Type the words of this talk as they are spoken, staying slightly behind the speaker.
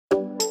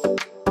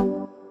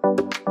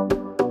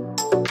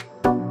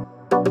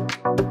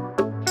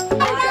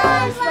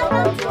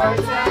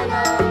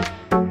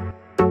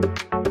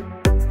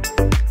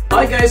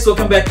guys,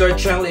 welcome back to our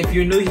channel. If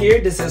you're new here,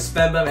 this is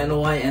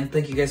FabMNY and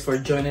thank you guys for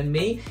joining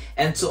me.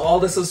 And to all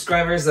the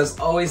subscribers that's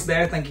always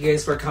there, thank you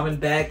guys for coming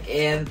back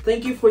and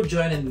thank you for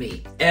joining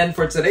me. And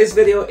for today's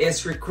video,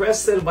 it's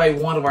requested by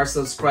one of our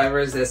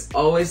subscribers that's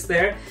always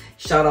there.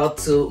 Shout out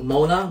to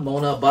Mona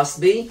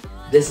Busby.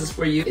 This is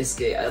for you. It's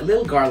a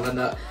little garland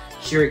that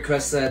she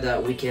requested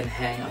that we can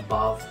hang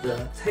above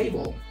the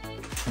table.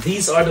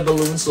 These are the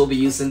balloons we'll be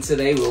using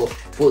today. We'll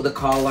put the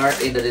color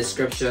in the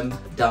description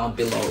down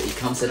below. It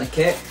comes in a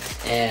kit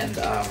and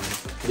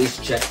please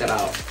check that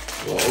out.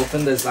 We'll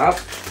open this up.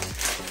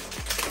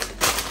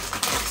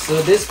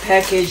 So this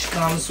package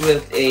comes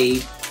with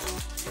a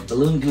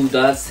balloon glue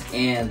dots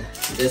and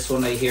this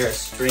one right here, a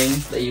string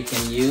that you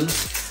can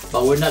use,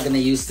 but we're not going to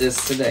use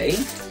this today.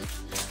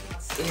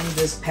 In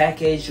this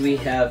package we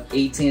have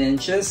 18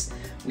 inches,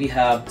 we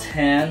have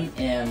 10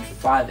 and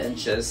 5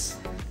 inches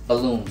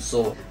balloons.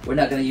 So we're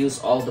not going to use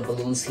all the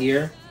balloons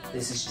here.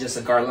 This is just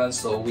a garland,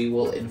 so we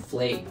will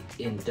inflate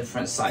in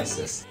different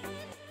sizes.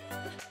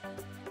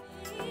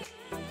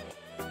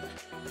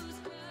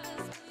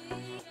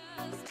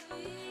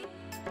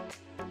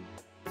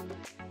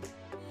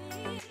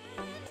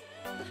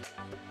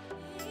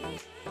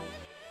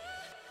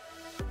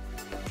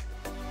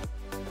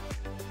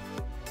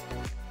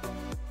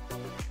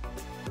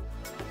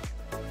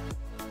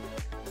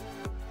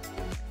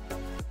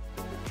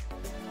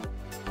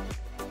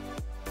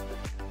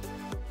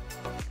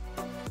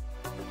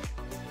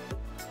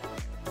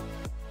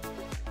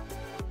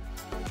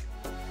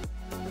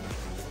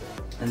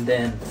 And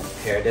then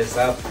pair this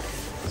up.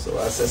 So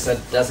as I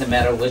said, doesn't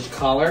matter which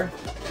color.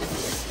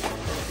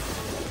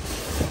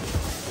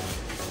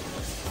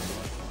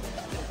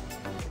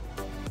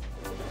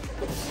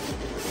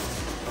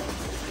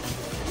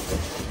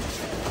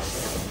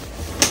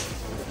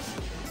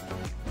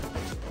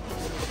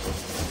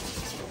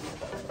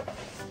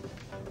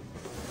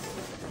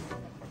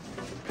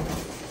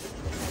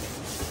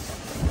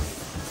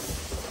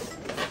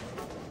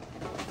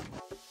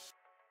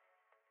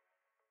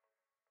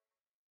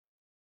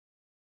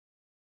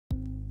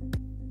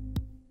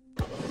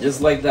 Just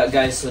like that,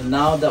 guys. So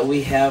now that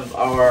we have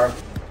our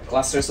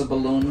clusters of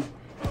balloon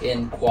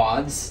in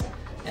quads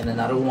and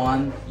another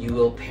one, you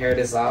will pair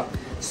this up.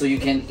 So you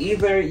can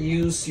either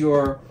use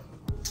your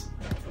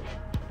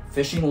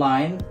fishing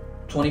line,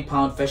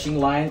 20-pound fishing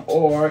line,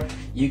 or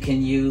you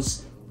can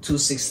use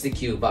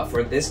 260Q. But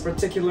for this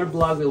particular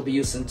blog, we'll be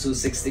using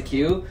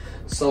 260Q.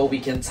 So we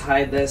can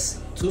tie this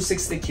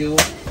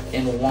 260Q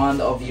in one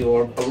of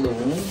your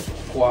balloon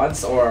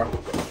quads or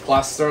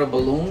cluster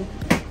balloon.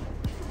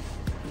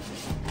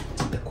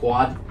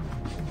 Quad,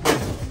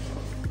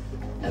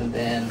 and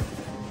then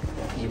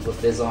you put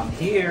this on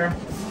here.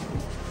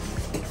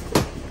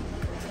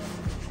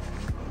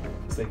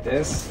 It's like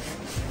this,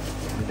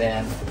 and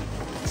then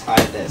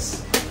tie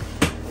this.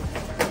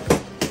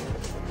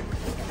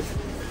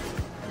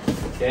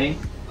 Okay,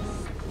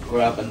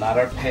 grab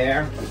another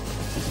pair,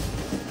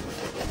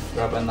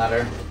 grab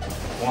another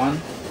one,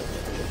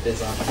 put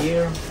this on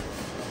here.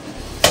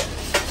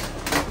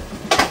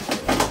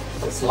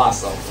 Just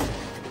lasso.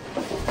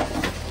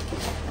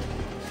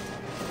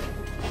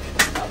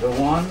 Another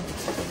one,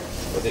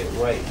 put it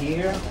right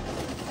here.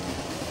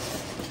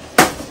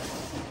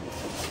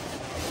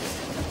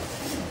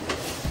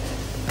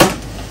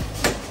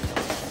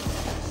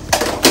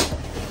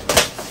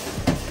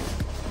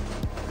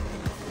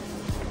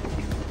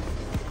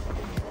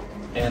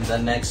 And the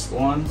next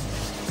one.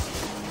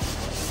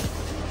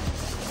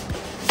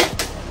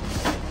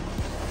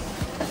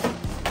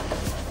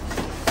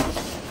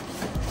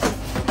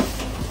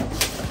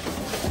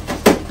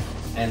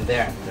 And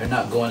there, they're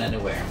not going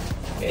anywhere.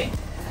 Okay.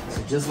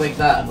 So just like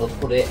that, we'll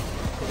put it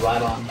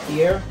right on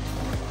here.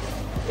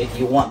 If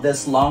you want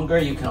this longer,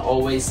 you can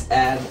always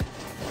add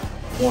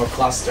more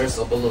clusters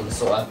of balloons.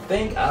 So I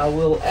think I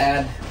will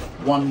add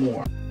one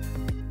more.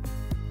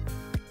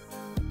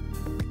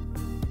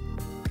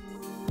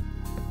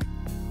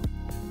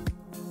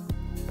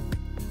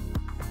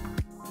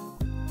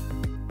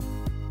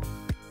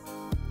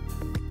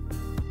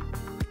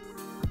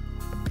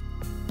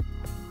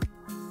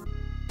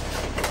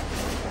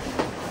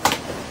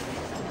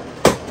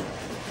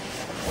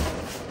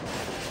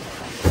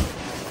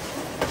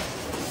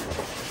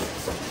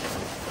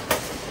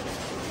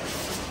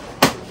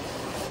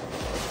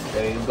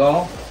 There you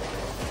go.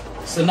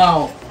 So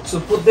now to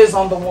put this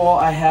on the wall,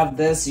 I have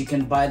this. You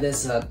can buy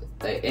this at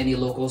any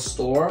local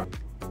store,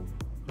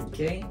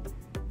 okay,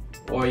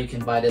 or you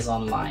can buy this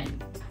online.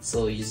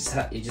 So you just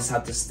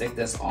have to stick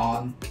this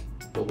on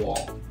the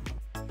wall.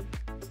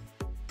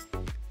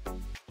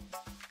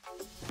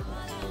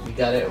 We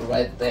got it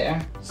right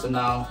there. So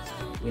now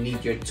we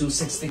need your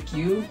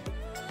 260Q.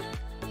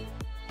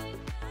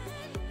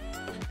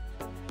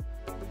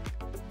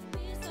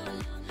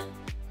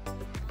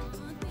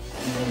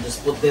 And then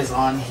just put this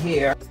on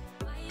here.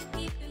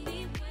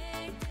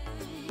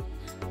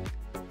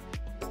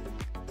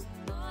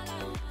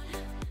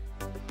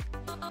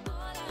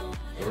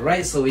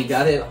 Alright, so we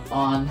got it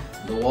on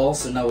the wall.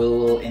 So now we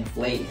will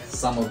inflate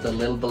some of the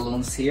little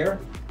balloons here.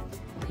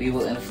 we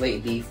will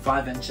inflate the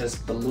 5 inches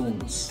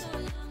balloons.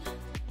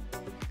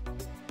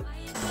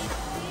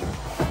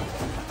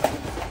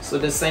 So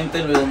the same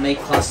thing, we will make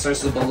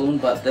clusters of balloon,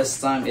 but this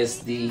time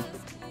is the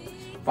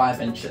 5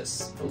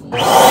 inches balloon.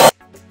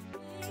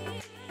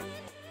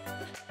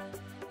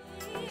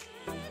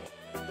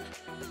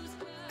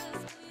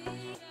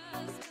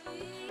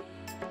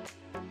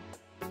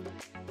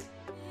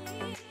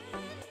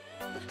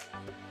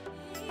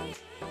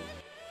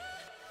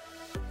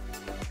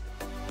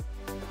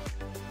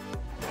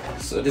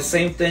 So the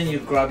same thing, you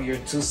grab your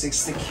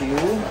 260Q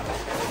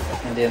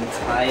and then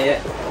tie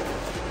it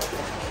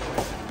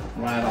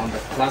right on the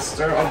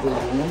cluster of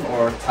balloon,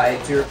 or tie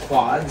it to your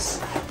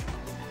quads,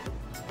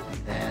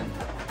 and then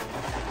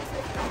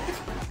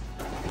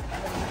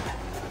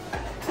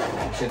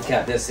you should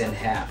cut this in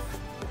half.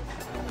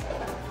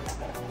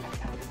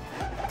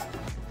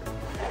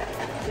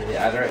 To the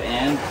other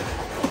end,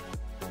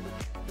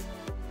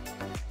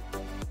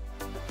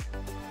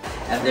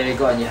 and there you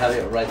go, and you have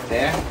it right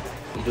there.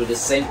 You do the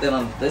same thing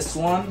on this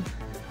one,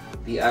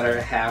 the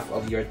other half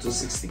of your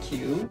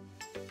 260Q.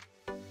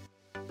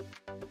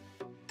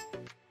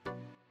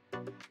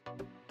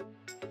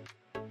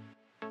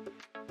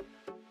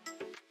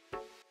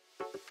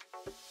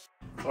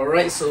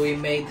 Alright, so we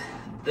made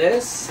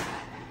this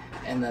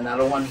and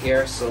another one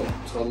here, so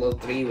total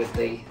 3 with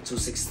the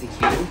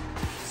 260Q.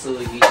 So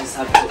you just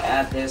have to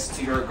add this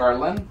to your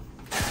garland.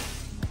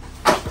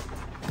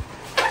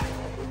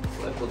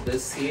 So I put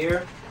this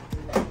here.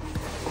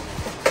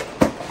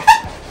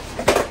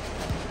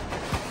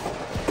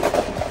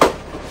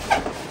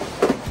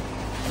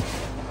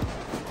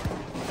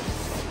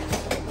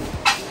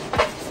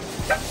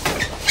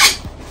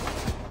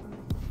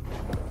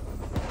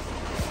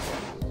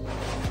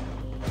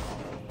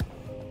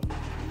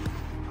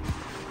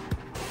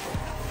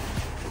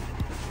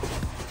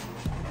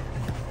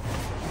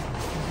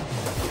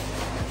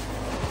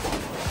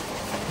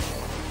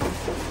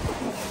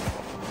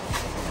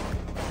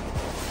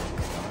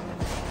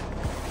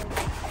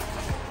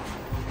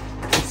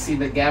 See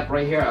the gap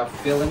right here? I'll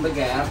fill in the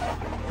gap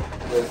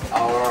with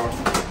our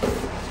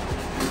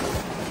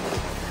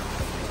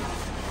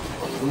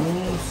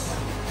balloons.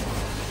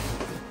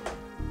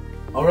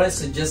 Alright,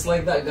 so just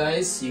like that,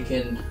 guys, you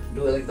can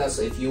do it like that.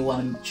 So if you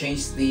want to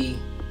change the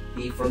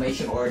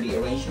formation or the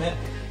arrangement,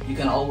 you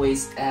can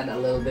always add a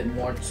little bit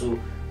more to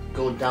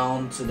go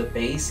down to the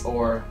base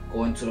or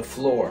go into the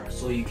floor.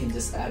 So you can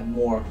just add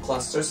more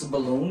clusters of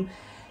balloon.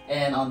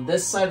 And on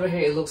this side right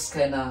here, it looks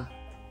kind of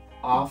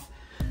off.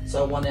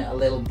 So I wanted a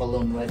little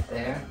balloon right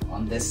there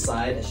on this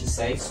side, I should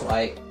say. So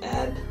I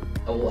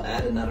will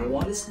add another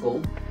one. It's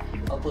gold.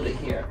 I'll put it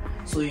here.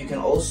 So you can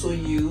also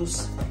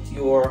use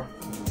your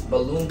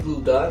balloon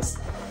glue dots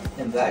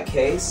in that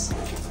case.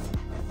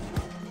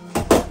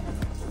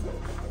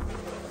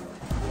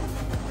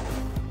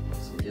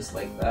 So just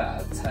like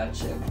that,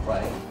 attach it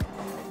right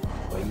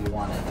where you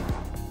want it.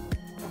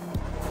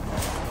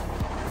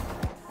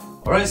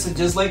 Alright, so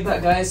just like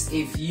that, guys,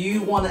 if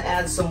you want to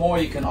add some more,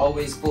 you can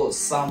always put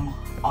some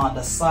on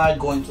the side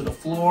going to the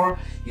floor.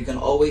 You can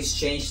always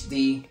change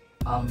the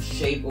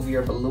shape of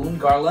your balloon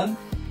garland.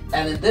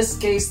 And in this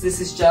case, this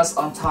is just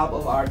on top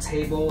of our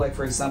table. Like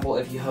for example,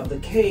 if you have the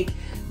cake,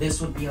 this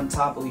would be on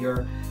top of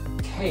your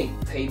cake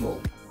table.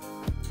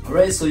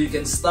 Alright, so you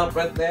can stop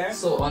right there.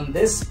 So on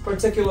this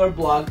particular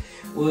block,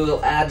 we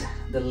will add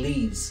the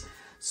leaves.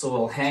 So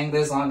we'll hang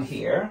this on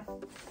here.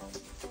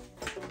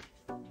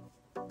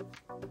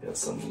 Got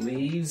some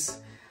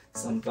leaves,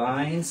 some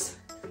vines.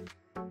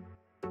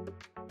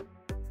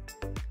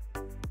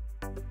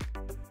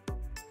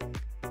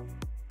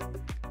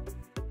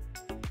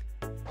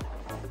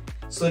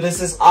 So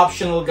this is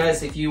optional,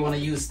 guys, if you want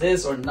to use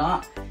this or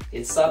not.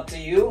 It's up to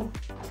you.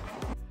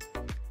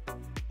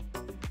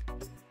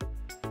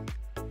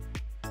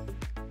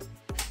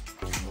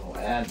 We'll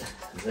add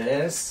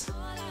this.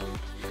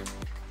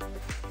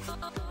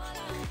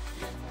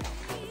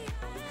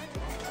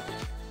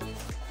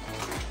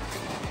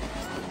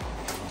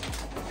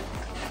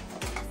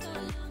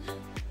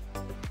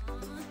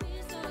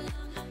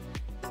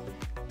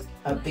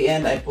 At the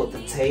end, I put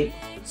the tape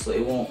so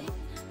it won't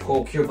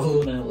poke your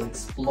balloon and it will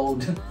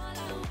explode.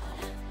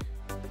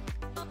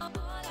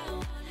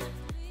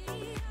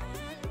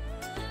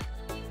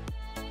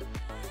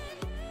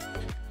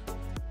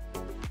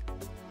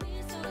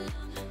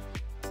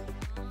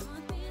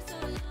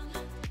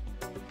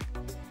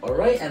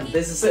 Alright, and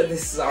this is it.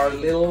 This is our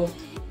little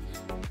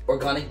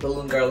organic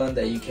balloon garland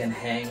that you can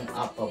hang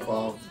up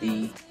above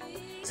the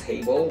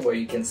table where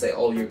you can say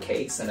all your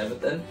cakes and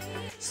everything.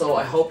 So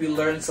I hope you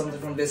learned something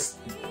from this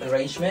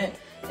arrangement,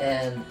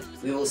 and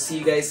we will see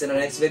you guys in the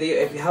next video.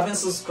 If you haven't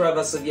subscribed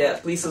as of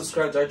yet, please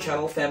subscribe to our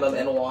channel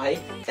FamBamNY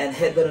and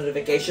hit the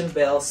notification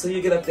bell so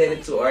you get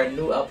updated to our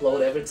new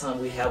upload every time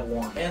we have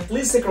one. And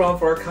please stick around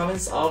for our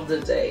comments of the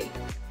day.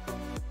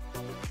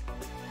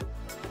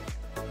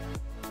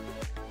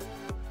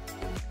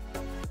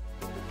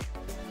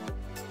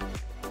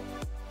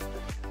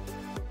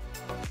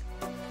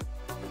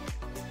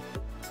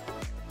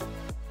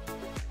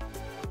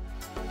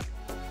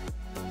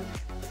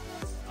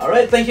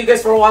 Alright, thank you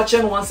guys for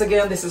watching. Once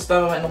again, this is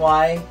Spembam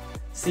NY.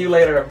 See you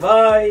later.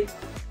 Bye!